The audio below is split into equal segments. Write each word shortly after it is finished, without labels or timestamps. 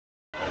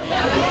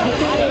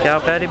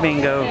Cowpatty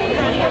Bingo.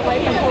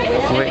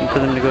 Waiting for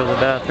them to go to the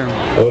bathroom.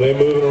 Oh, they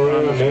moving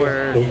around now.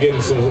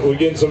 We're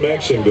getting some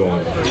action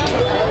going.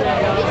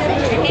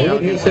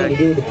 It has something to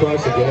do with the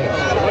price of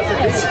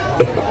gas.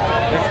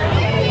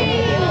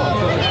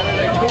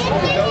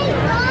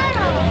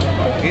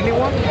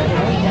 Anyone?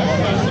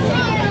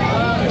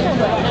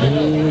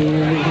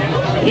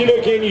 You know,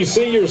 can you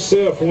see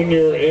yourself when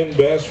you're in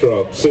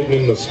Bastrop sitting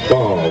in the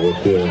spa with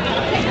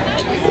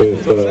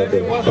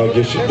I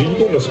guess do you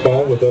get in a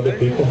spa with other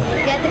people?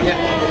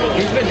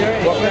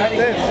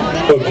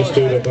 Oh, just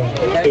do it.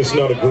 It's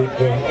not a group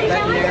thing.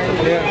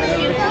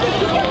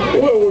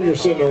 Well, where you're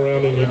sitting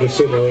around and you're just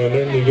sitting around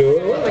there and you go,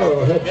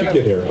 oh, how'd you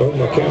get here? Oh,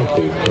 my camp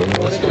dude. Oh,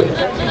 that's good.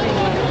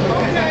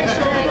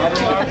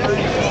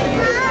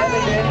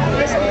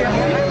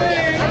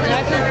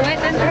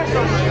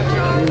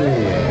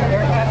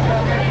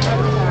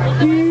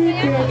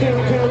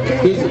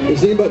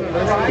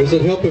 Does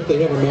it help if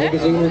they have a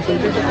magazine or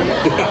something?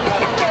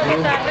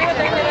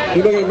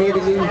 Anybody got a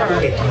magazine?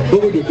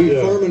 What would it be?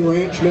 Yeah. Farm and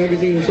Ranch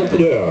magazine or something?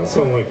 Yeah,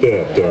 something like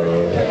that.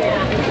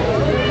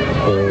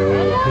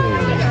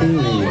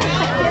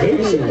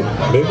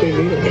 Maybe they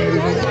need a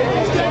magazine.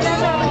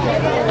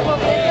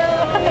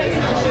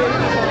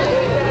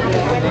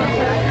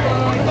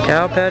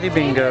 Cowpatty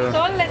Bingo.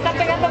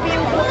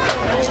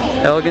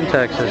 Elgin,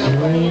 Texas.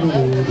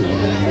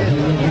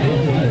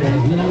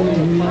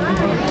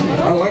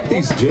 I like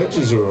these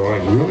judges who are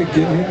like really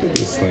getting into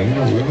this thing,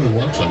 really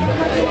watching.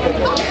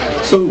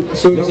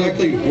 So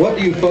exactly, what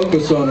do you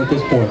focus on at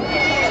this point?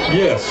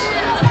 Yes.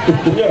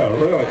 Yeah,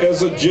 really.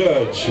 As a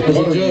judge.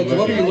 What are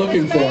you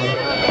looking for?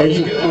 Are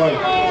you getting like?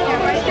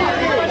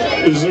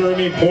 Is there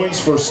any points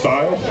for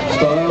style?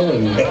 Style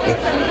and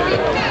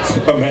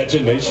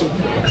imagination.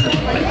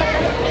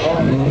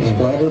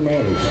 Splatter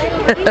matters.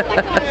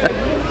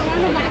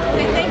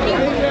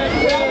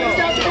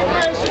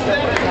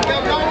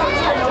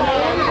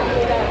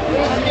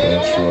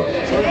 That's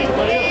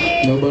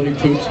right. Nobody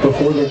toots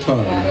before their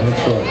time.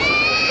 That's right.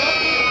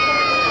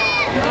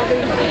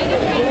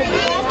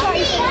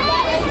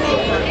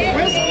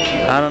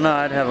 I don't know,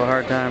 I'd have a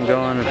hard time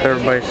going if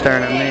everybody's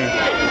staring at me.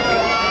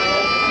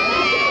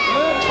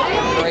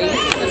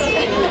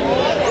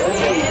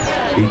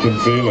 You can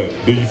feel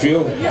it. Do you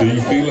feel it?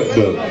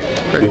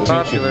 Pretty the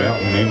tension popular.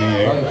 mountain in the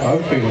air?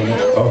 I'm feeling it.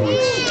 Oh,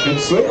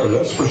 it's there.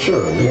 That's for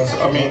sure. I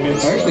mean,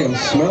 it's actually I'm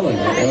smelling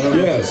it. I don't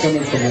know if it's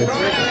coming from the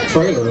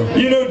trailer.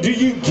 You know, do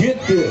you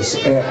get this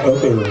at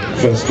other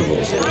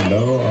festivals?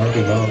 No, I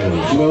do not.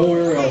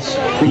 Nowhere else.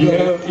 You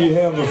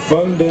have a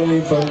fun day,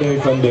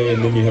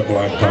 and then you have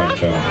lifetime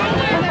challenge.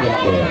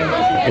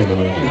 In the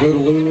middle. You go to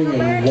Luling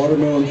and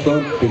Watermelon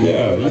Thump.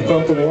 Yeah, you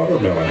thump the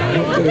watermelon.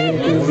 What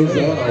is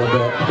that all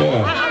about?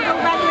 Yeah.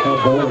 How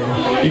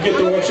boring. You get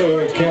to watch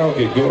a cow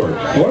get gored.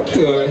 What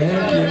the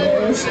heck? You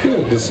know, it's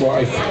good. This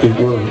life,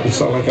 it's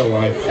not like a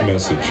life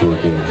message we're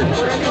giving.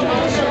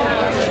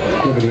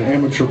 We're the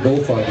amateur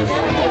bullfighters.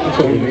 That's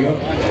what we got.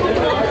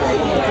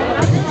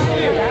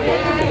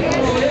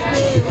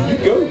 You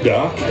go,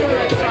 Doc.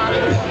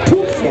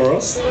 Poop for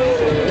us.